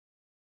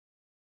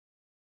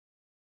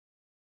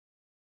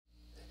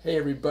Hey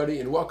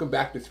everybody, and welcome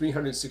back to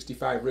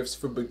 365 Riffs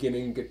for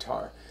Beginning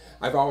Guitar.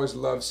 I've always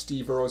loved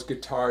Steve Earle's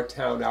Guitar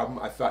Town album.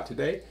 I thought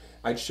today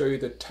I'd show you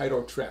the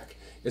title track.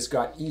 It's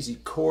got easy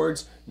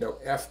chords, no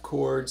F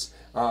chords,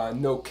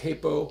 no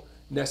capo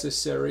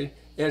necessary,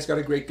 and it's got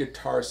a great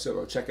guitar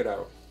solo. Check it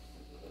out.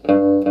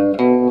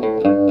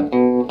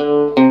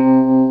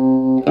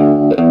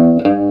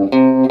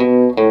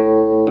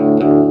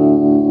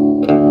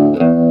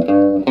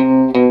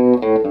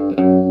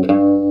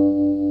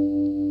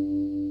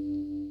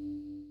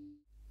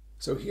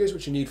 So here's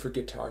what you need for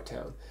Guitar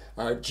Town.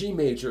 G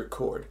major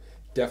chord.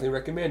 Definitely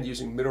recommend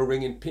using middle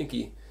ring and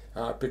pinky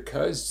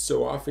because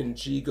so often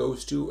G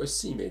goes to a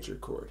C major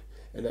chord,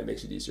 and that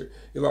makes it easier.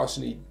 You'll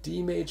also need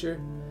D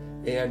major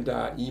and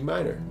E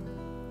minor,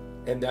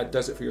 and that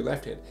does it for your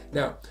left hand.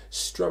 Now,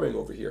 strumming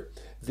over here.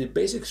 The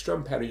basic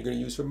strum pattern you're going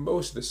to use for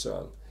most of the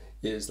song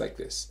is like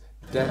this.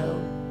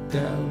 Down,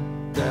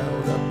 down,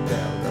 down, up,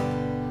 down,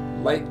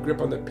 up. Light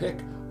grip on the pick.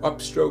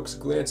 Upstrokes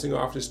glancing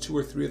off just 2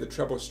 or 3 of the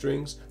treble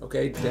strings,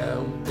 okay?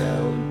 Down,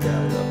 down,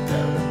 down, up,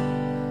 down,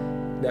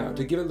 up. Now,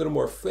 to give it a little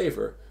more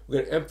flavor, we're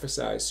going to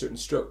emphasize certain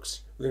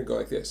strokes. We're going to go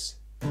like this.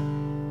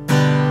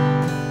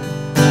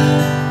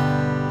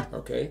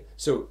 Okay,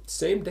 so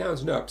same downs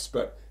and ups,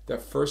 but the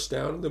first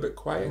down a little bit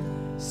quiet,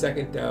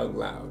 second down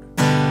loud.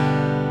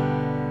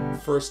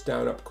 First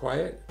down up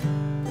quiet,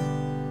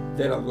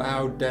 then a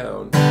loud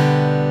down,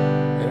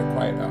 and a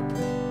quiet up.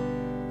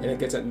 And it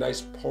gets that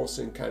nice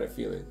pulsing kind of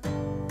feeling.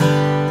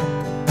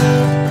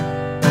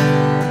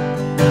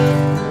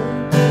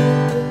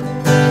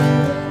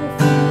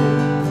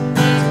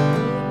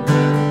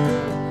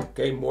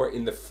 Okay, more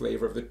in the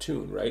flavor of the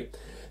tune, right?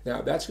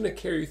 Now that's going to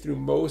carry you through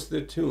most of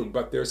the tune,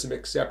 but there are some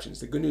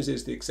exceptions. The good news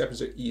is the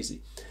exceptions are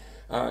easy.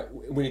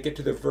 When you get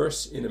to the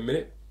verse in a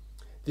minute,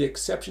 the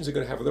exceptions are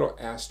going to have a little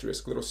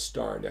asterisk, a little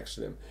star next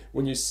to them.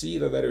 When you see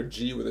the letter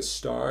G with a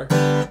star,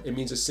 it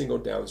means a single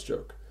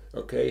downstroke.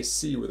 Okay,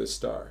 C with a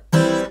star,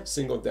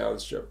 single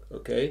downstroke,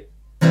 okay?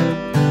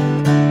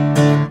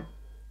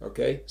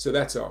 Okay, so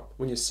that's all.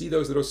 When you see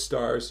those little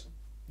stars,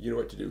 you know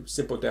what to do.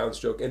 Simple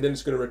downstroke, and then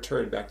it's going to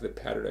return back to the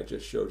pattern I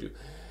just showed you.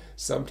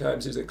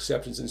 Sometimes there's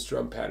exceptions in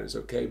strum patterns,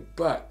 okay?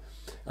 But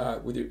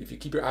if you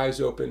keep your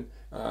eyes open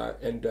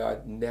and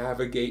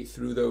navigate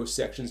through those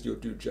sections, you'll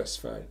do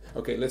just fine.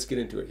 Okay, let's get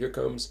into it. Here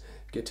comes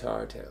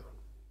Guitar Town.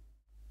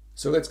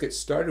 So let's get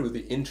started with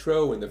the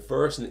intro and the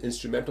verse and the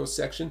instrumental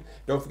section.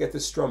 Don't forget the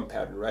strum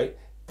pattern, right?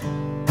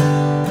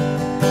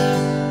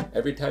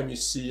 Every time you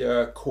see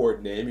a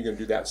chord name, you're going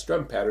to do that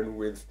strum pattern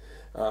with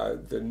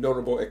the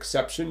notable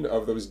exception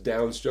of those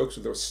downstrokes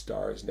with those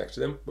stars next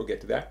to them. We'll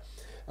get to that.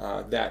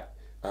 That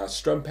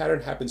strum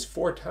pattern happens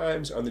 4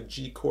 times on the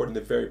G chord in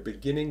the very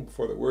beginning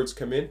before the words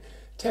come in.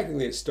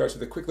 Technically, it starts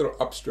with a quick little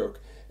upstroke,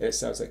 and it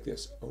sounds like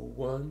this.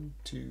 1,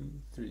 2,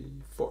 3,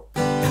 4.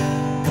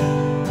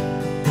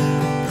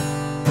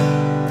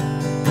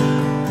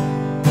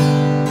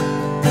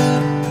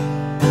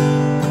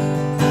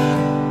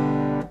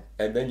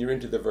 And then you're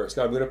into the verse.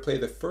 Now I'm going to play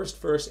the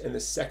first verse and the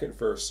second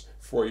verse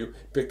for you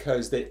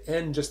because they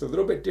end just a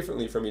little bit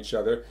differently from each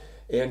other,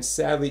 and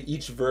sadly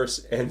each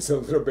verse ends a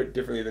little bit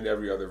differently than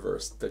every other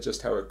verse. That's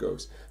just how it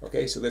goes.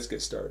 Okay, so let's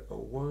get started.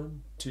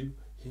 1, 2,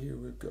 here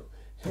we go.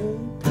 Hey,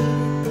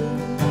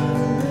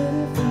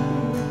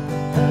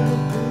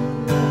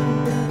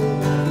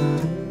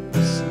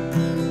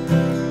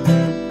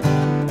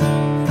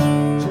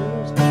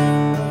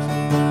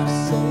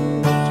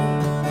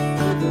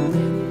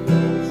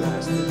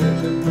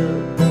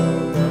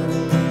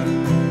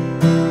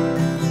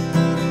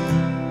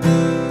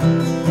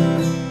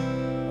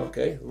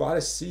 okay, a lot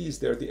of C's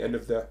there at the end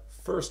of the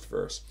first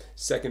verse.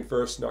 Second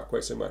verse, not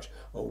quite so much.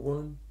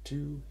 1,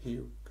 2,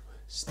 here we go.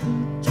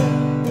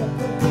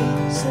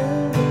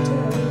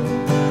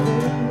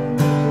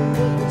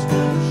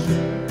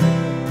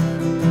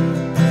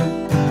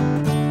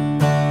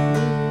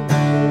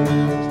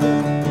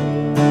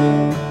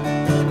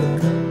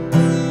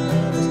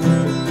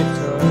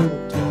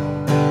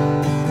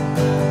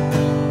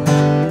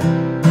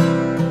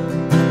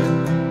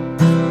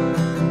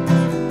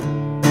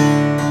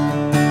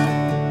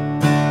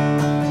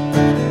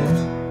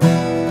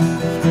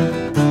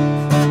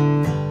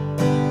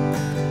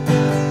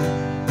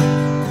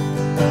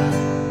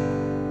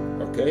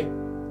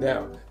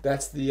 Now,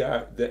 that's the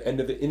end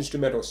of the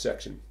instrumental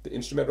section. The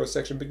instrumental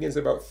section begins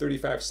about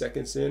 35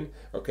 seconds in.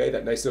 Okay,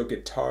 that nice little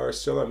guitar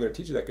solo. I'm going to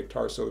teach you that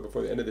guitar solo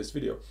before the end of this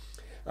video.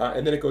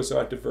 And then it goes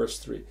on to verse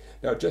 3.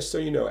 Now, just so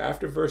you know,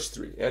 after verse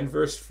 3 and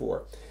verse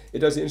 4, it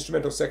does the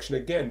instrumental section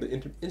again.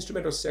 The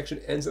instrumental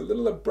section ends a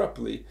little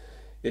abruptly.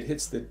 It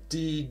hits the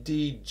D,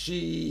 D,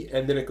 G,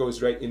 and then it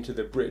goes right into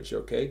the bridge,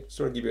 okay?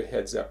 So I want to give you a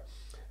heads up.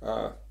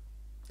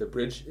 The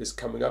bridge is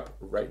coming up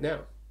right now.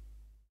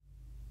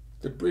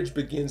 The bridge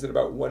begins at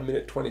about 1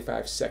 minute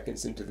 25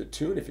 seconds into the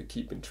tune, if you're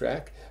keeping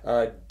track.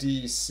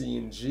 D, C,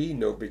 and G,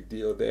 no big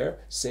deal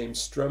there. Same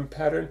strum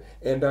pattern,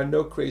 and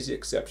no crazy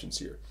exceptions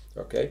here.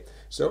 Okay,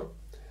 so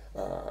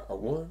a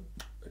 1,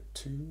 a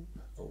 2,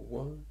 a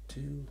 1,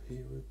 2,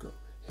 here we go.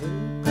 Hey,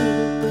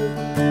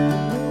 baby, you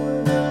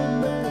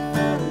know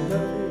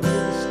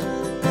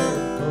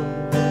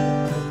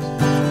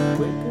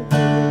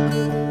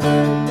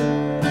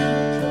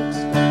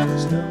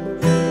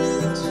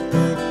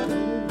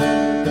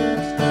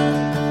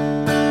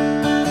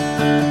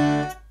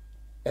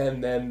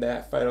then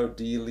that final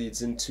D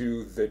leads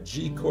into the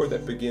G chord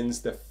that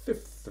begins the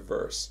 5th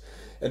verse.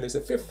 And there's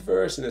a 5th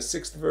verse and a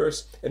 6th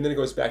verse, and then it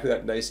goes back to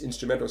that nice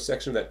instrumental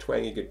section, that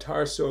twangy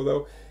guitar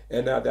solo,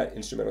 and now that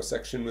instrumental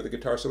section with the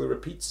guitar solo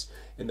repeats,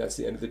 and that's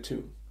the end of the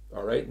tune.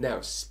 All right,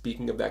 now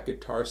speaking of that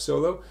guitar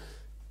solo,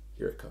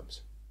 here it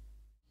comes.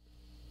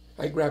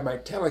 I grabbed my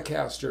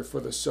Telecaster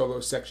for the solo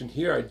section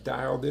here. I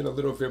dialed in a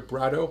little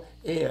vibrato,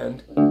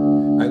 and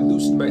I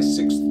loosened my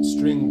 6th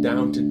string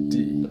down to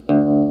D.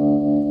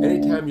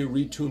 Anytime you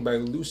retune by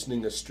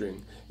loosening a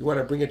string, you want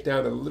to bring it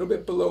down a little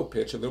bit below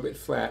pitch, a little bit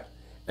flat,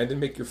 and then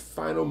make your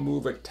final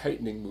move a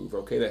tightening move,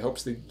 okay? That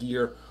helps the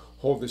gear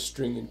hold the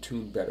string in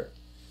tune better.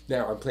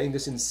 Now, I'm playing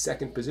this in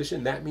 2nd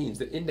position. That means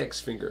the index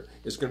finger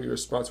is going to be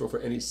responsible for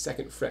any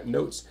 2nd fret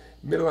notes,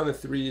 middle on the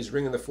 3s,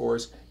 ring on the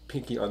 4s,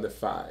 pinky on the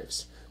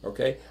 5s,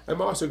 okay?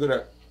 I'm also going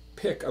to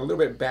pick a little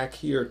bit back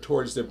here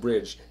towards the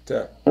bridge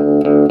to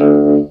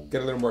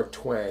get a little more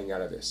twang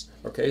out of this,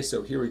 okay?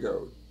 So here we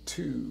go.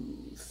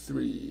 2,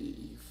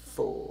 3,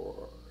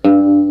 4.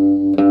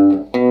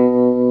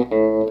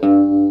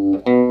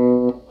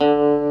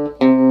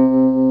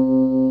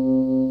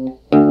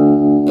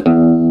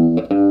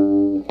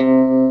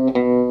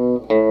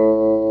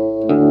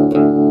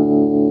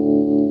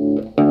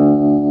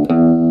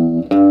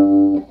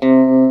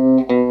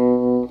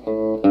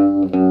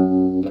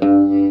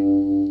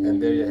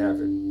 And there you have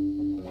it.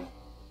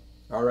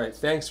 All right,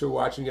 thanks for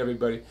watching,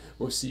 everybody.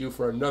 We'll see you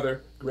for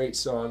another great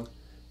song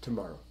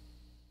tomorrow.